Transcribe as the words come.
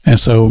And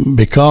so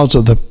because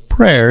of the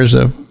prayers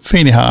of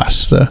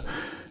Phinehas, the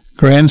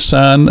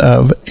grandson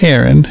of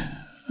Aaron,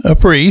 a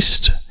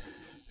priest,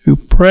 who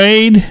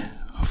prayed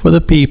for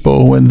the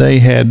people when they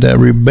had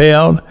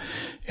rebelled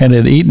and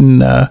had eaten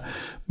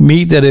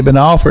meat that had been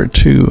offered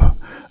to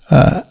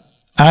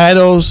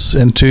idols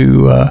and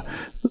to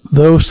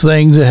those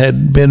things that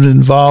had been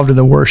involved in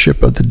the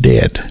worship of the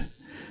dead.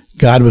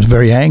 God was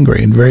very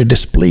angry and very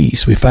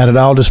displeased. We find it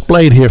all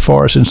displayed here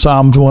for us in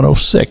Psalms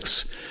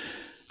 106.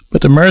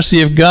 But the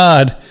mercy of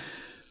God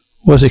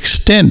was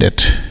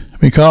extended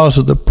because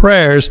of the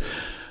prayers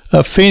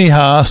of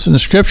Phinehas, and the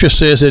scripture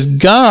says that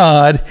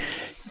God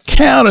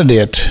counted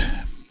it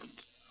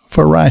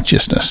for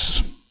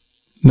righteousness.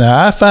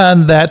 Now, I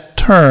find that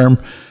term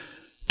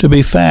to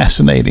be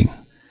fascinating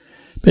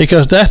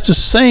because that's the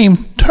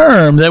same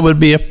term that would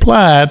be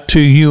applied to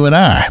you and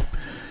I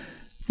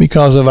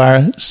because of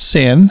our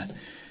sin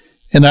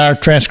and our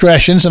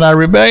transgressions and our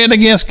rebellion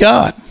against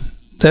God.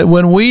 That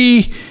when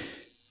we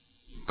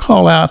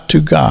call out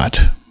to God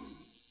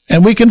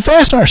and we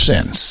confess our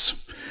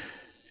sins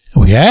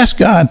and we ask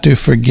God to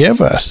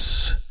forgive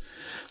us,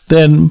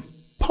 then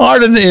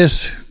pardon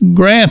is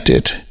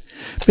granted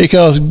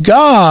because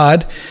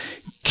God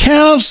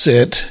counts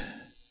it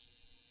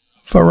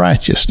for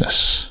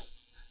righteousness.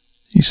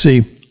 You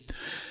see,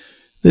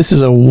 this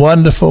is a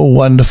wonderful,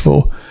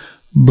 wonderful,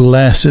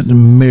 blessed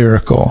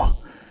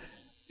miracle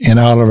in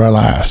all of our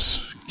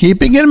lives.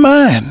 Keeping in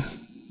mind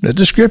that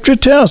the scripture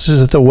tells us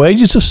that the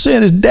wages of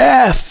sin is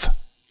death.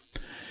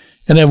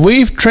 And if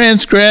we've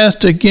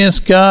transgressed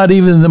against God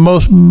even in the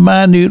most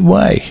minute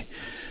way,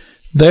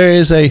 there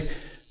is a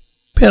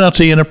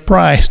penalty and a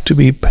price to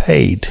be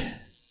paid.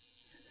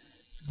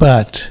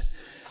 But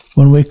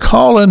when we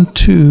call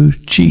unto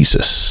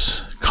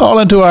Jesus, call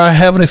unto our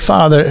Heavenly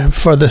Father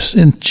for this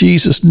in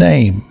Jesus'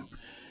 name,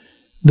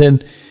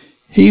 then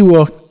He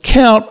will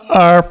count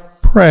our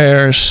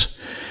prayers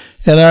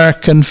and our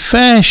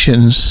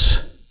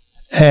confessions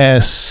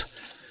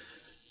as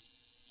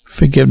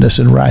forgiveness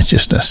and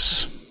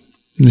righteousness.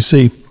 You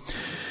see,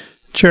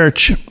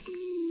 church,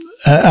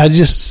 I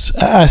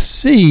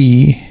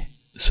see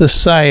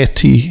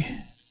society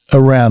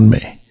around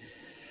me.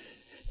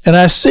 And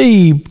I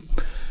see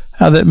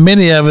how that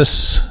many of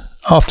us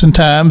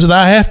oftentimes, and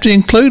I have to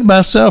include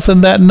myself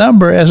in that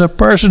number as a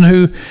person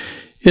who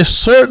is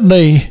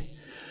certainly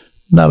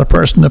not a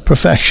person of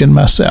perfection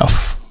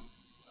myself.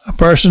 A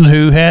person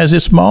who has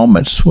its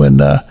moments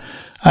when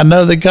I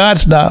know that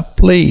God's not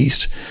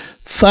pleased.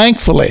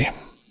 Thankfully,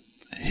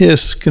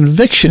 His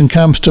conviction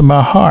comes to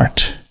my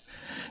heart.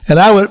 And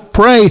I would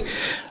pray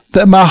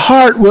that my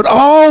heart would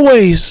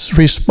always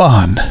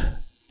respond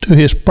to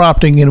His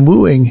prompting and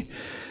wooing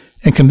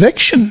and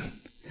conviction.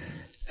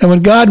 And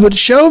when God would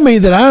show me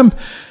that I'm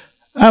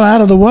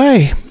out of the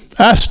way,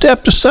 I've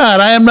stepped aside,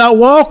 I am not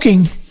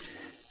walking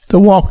the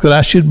walk that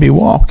I should be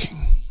walking,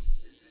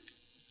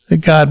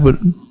 that God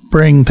would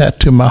bring that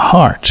to my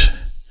heart.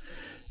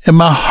 And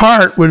my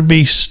heart would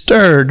be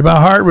stirred, my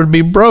heart would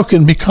be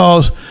broken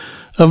because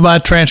of my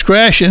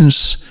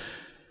transgressions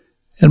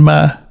and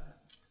my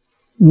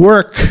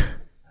work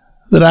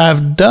that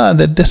I've done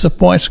that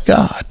disappoints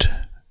God.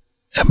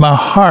 And my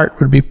heart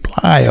would be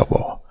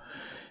pliable.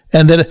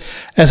 And that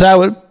as I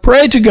would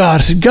pray to God,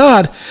 I said,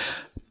 God,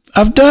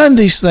 I've done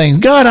these things.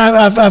 God,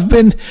 I've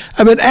been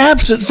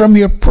absent from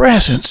your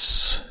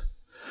presence.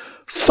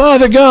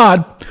 Father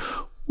God,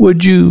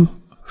 would you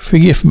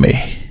forgive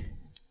me?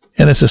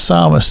 And as the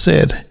psalmist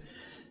said,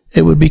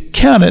 it would be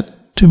counted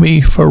to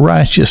me for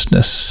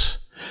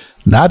righteousness.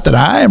 Not that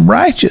I am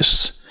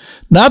righteous.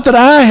 Not that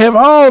I have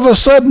all of a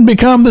sudden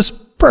become this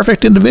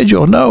perfect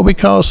individual. No,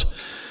 because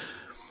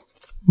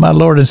my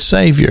Lord and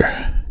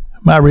Savior,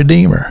 my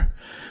Redeemer,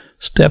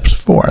 steps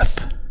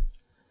forth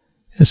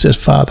and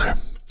says, Father,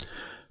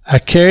 I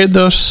carried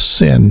those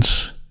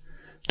sins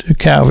to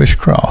Calvary's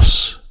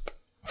cross.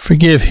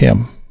 Forgive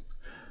him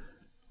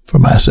for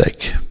my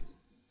sake.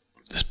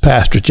 This is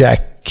Pastor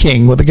Jack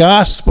King with the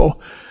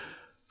gospel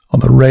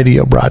on the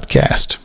radio broadcast.